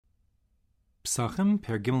Pesachim,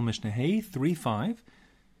 Per Gimel Mishnah Hey, 3-5.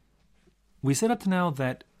 We said up to now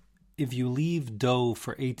that if you leave dough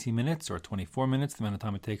for 18 minutes or 24 minutes, the amount of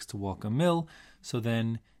time it takes to walk a mill, so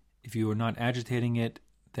then if you are not agitating it,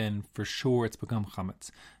 then for sure it's become chametz.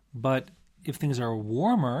 But if things are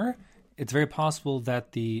warmer, it's very possible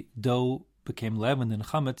that the dough became leavened and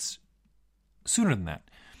chametz sooner than that.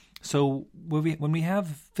 So when we have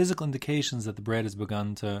physical indications that the bread has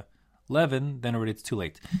begun to leaven, then already it's too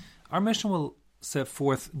late. Our Mishnah will set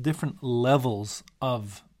forth different levels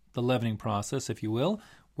of the leavening process, if you will,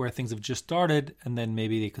 where things have just started, and then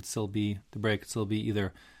maybe the bread could still be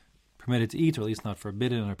either permitted to eat, or at least not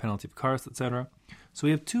forbidden under penalty of karas, etc. So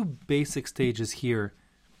we have two basic stages here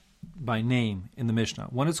by name in the Mishnah.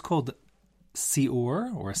 One is called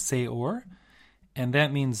sior or seor, and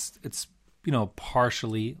that means it's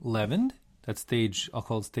partially leavened. That's stage, I'll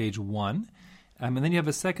call it stage 1. And then you have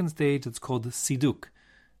a second stage that's called siduk.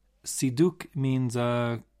 Siduk means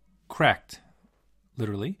cracked,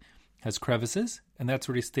 literally, has crevices, and that's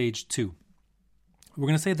already stage 2. We're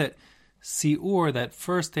going to say that siur, that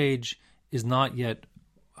first stage, is not yet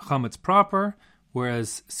chametz proper,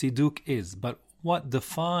 whereas siduk is. But what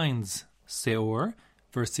defines seor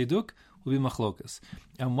versus siduk will be machlokas.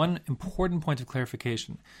 And one important point of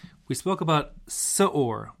clarification: we spoke about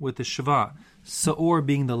seor with the shava. Seor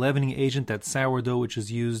being the leavening agent, that sourdough which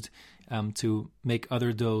is used to make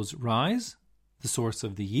other doughs rise, the source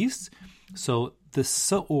of the yeast. So the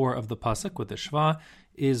seor of the pasuk with the shva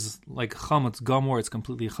is like chametz gamor. It's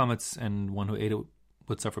completely chametz, and one who ate it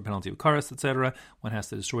would suffer penalty of karas, etc. One has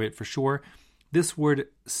to destroy it for sure. This word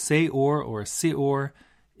seor or sior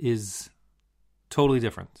is totally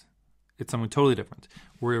different. It's something totally different.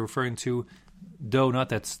 We're referring to dough not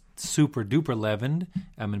that's super duper leavened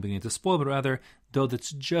and beginning to spoil, but rather dough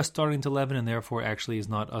that's just starting to leaven and therefore actually is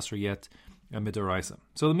not usher yet midoraisa.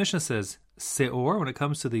 So the Mishnah says seor. When it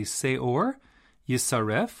comes to the seor,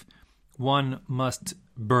 yisaref, one must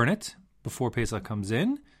burn it before Pesach comes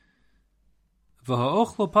in.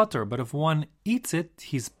 V'ha'ochlo pater, but if one eats it,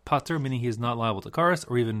 he's pater, meaning he is not liable to karas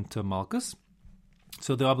or even to malchus.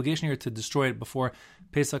 So the obligation here to destroy it before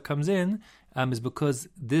Pesach comes in is because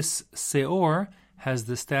this seor has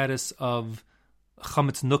the status of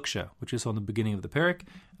chametz nuksha, which is on the beginning of the parak.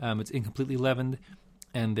 It's incompletely leavened,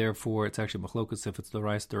 and therefore it's actually machlokas if it's the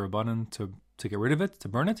rice derabanan to get rid of it, to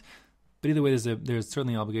burn it. But either way, there's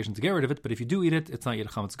certainly an obligation to get rid of it. But if you do eat it, it's not yet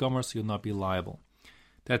chametz gomer, so you'll not be liable.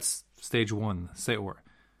 That's stage 1, seor.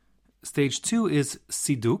 Stage 2 is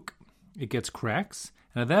siduk. It gets cracks,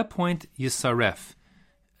 and at that point, yisaref.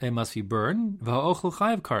 It must be burned. V'ha'ochlu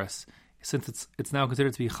chayav karas, since it's now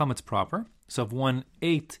considered to be chametz proper. So if one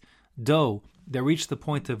ate dough that reached the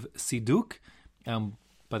point of siduk,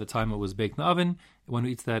 by the time it was baked in the oven, when who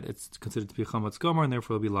eats that, it's considered to be chametz gomer, and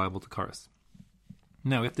therefore will be liable to karas.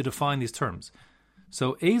 Now we have to define these terms.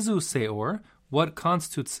 So ezu seor, what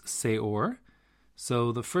constitutes seor?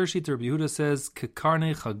 So the first sheet of Rabbi Yehuda says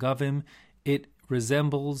kekarne chagavim, it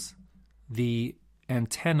resembles the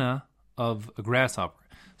antenna of a grasshopper.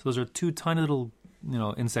 So those are two tiny little,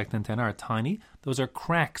 insect antennae are tiny. Those are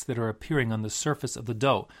cracks that are appearing on the surface of the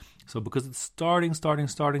dough. So because it's starting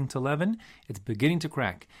to leaven, it's beginning to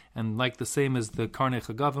crack. And like the same as the karne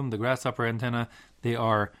chagavim, the grasshopper antenna, they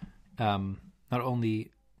are not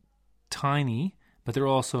only tiny, but they're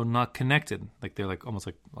also not connected. Like they're almost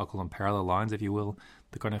like, I'll call them parallel lines, if you will.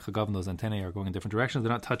 The karne chagavim, those antennae are going in different directions.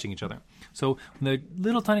 They're not touching each other. So when the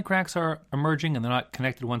little tiny cracks are emerging and they're not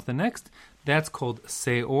connected one to the next, that's called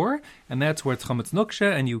seor, and that's where it's chametz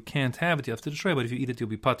nuksha, and you can't have it, you have to destroy it, but if you eat it, you'll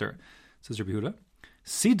be pater, says Rabbi Yehuda.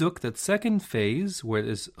 Siduk, that second phase, where it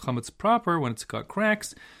is chametz proper, when it's got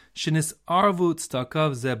cracks, shenis arvut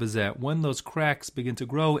stakav zeh b'zeh, when those cracks begin to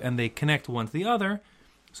grow and they connect one to the other,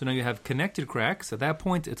 so now you have connected cracks. At that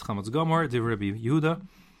point, it's chametz gomer, de Rabbi Yehuda,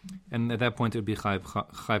 and at that point, it would be chayiv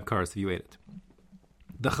karas if you ate it.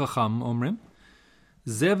 The chacham omrim,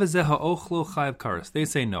 zeh v'zeh ha'ochlo chayiv karas. They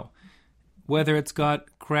say no. Whether it's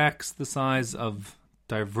got cracks the size of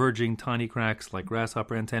diverging tiny cracks like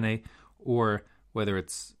grasshopper antennae, or whether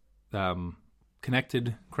it's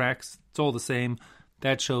connected cracks, it's all the same.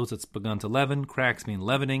 That shows it's begun to leaven. Cracks mean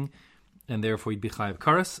leavening, and therefore you'd be chayiv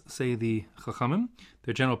karas, say the chachamim.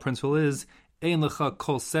 Their general principle is ein lecha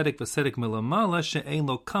kol sedek v'sedek milamala she'ein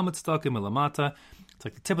lo kametz takim milamata. It's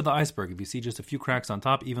like the tip of the iceberg. If you see just a few cracks on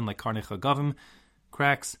top, even like karne chagavim,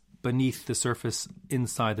 cracks beneath the surface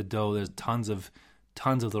inside the dough, there's tons of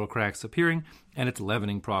little cracks appearing, and it's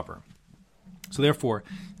leavening proper. So therefore,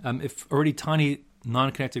 if already tiny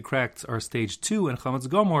non-connected cracks are stage 2 and chametz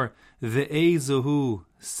gomer, the ezuhu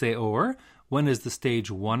seor, When is the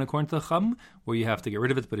stage 1 according to the Chum, where you have to get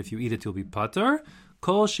rid of it, but if you eat it, you'll be pater?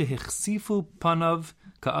 Kol shehichsifu panav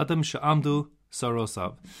ka'adam she'amdu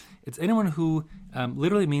sarosav. It's anyone who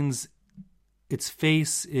literally means its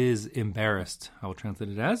face is embarrassed. I will translate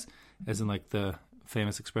it as in like the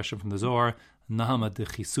famous expression from the Zohar, Nahama de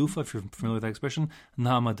chisufa, if you're familiar with that expression,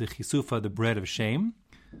 Nahama de chisufa, the bread of shame,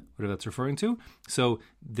 whatever that's referring to. So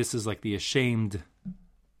this is like the ashamed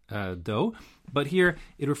dough. But here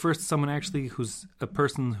it refers to someone actually who's a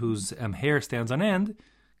person whose hair stands on end,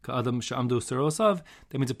 ka'adam she'amdu sarosav.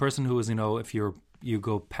 That means a person who is, if you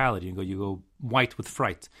go pallid, you go white with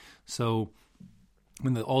fright. So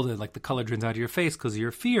when the color drains out of your face because of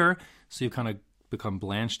your fear, so you kind of become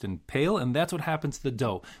blanched and pale, and that's what happens to the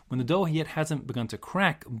dough. When the dough yet hasn't begun to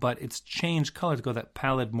crack, but it's changed color to go that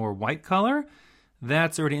pallid, more white color,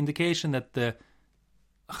 that's already indication that the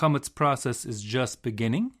chametz process is just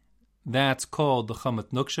beginning. That's called the chametz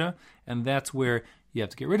nuksha, and that's where you have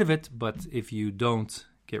to get rid of it. But if you don't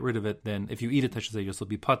get rid of it, then if you eat it, I should say, you'll still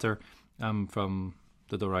be pater from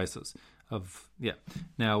the doraisas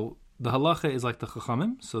Now the halacha is like the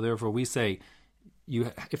chachamim, so therefore we say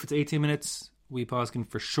if it's 18 minutes, we paskin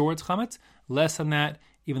for sure it's chametz. Less than that,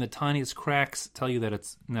 even the tiniest cracks tell you that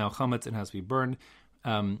it's now chametz and has to be burned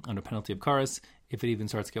under penalty of karas. If it even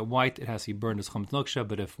starts to get white, it has to be burned as chametz noksha.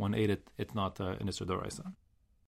 But if one ate it, it's not an isur doraisa.